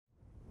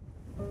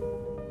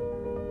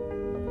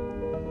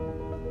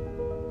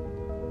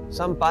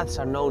Some paths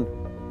are known.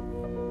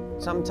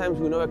 Sometimes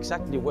we know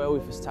exactly where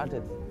we've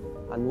started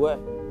and where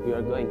we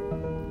are going.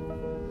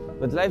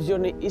 But life's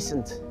journey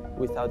isn't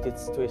without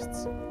its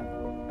twists.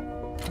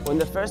 When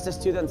the first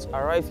students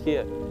arrived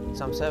here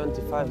some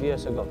 75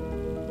 years ago,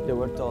 they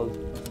were told,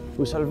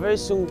 "We shall very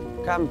soon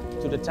come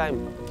to the time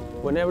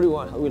when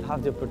everyone will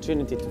have the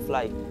opportunity to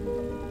fly."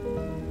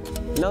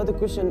 Now the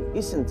question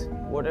isn't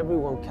what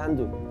everyone can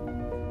do,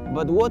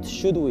 but what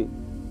should we,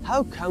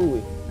 how can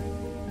we,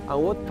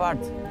 and what part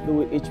do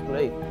we each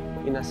play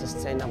in a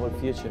sustainable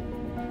future?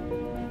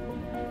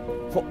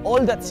 For all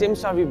that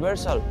seems a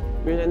reversal,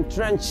 we're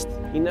entrenched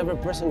in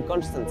ever-present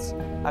constants,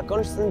 a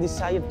constant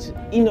desire to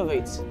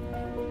innovate,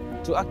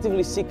 to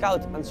actively seek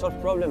out and solve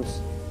problems,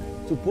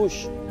 to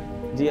push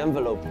the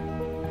envelope.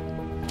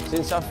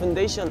 Since our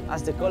foundation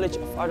as the College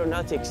of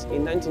Aeronautics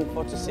in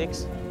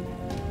 1946,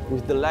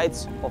 with the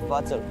lights of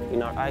battle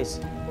in our eyes,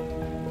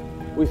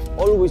 we've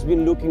always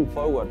been looking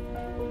forward,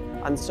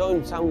 and so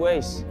in some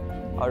ways,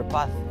 our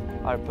path,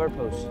 our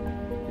purpose,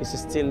 is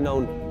still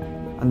known.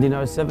 And in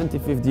our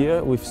 75th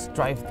year, we've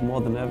strived more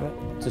than ever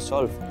to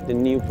solve the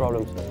new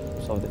problems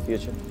of the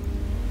future.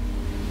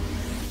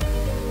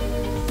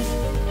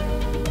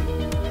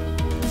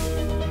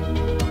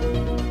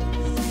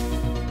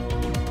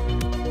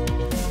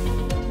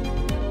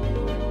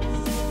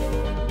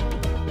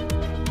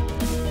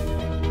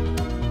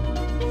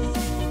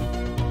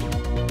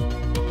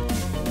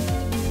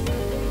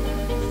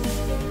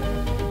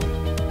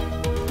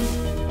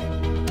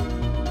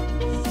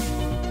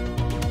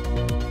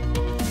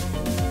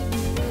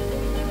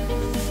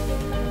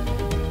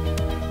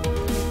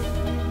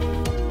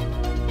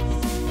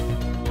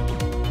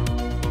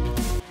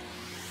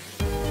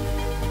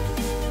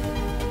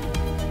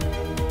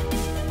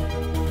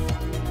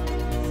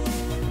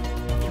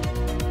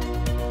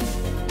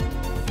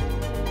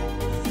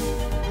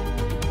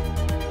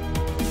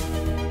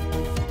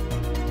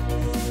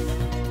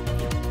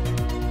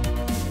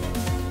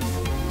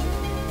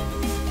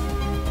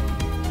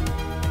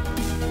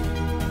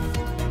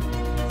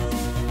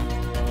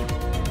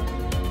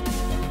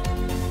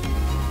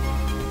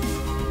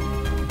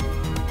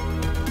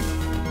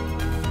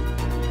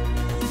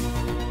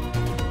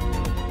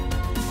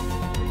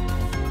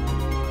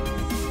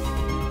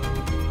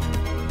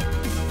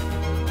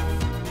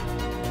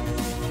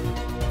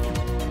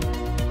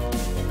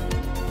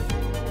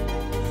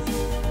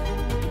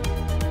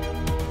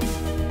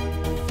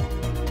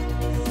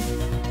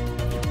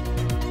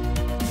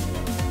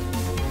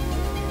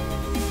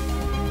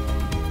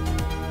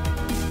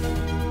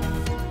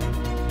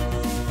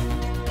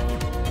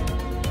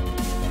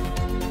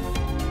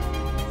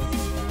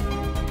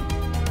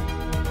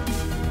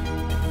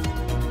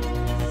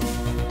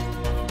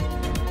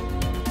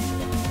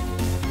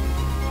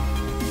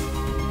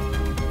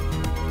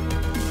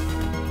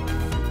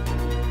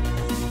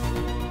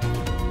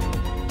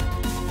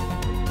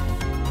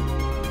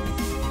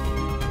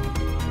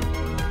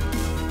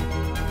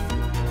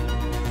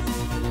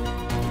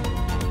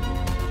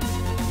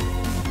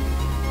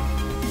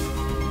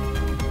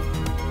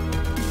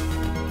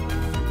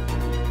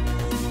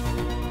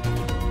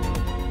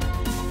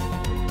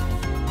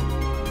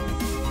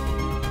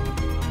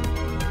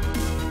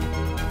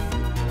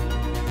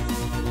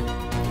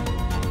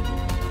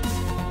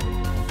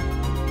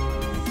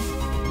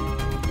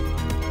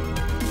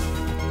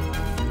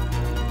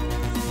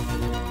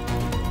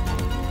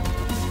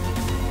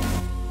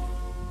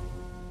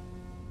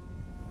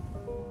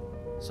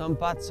 Some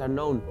paths are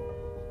known,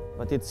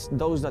 but it's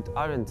those that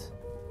aren't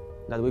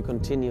that we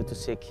continue to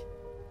seek.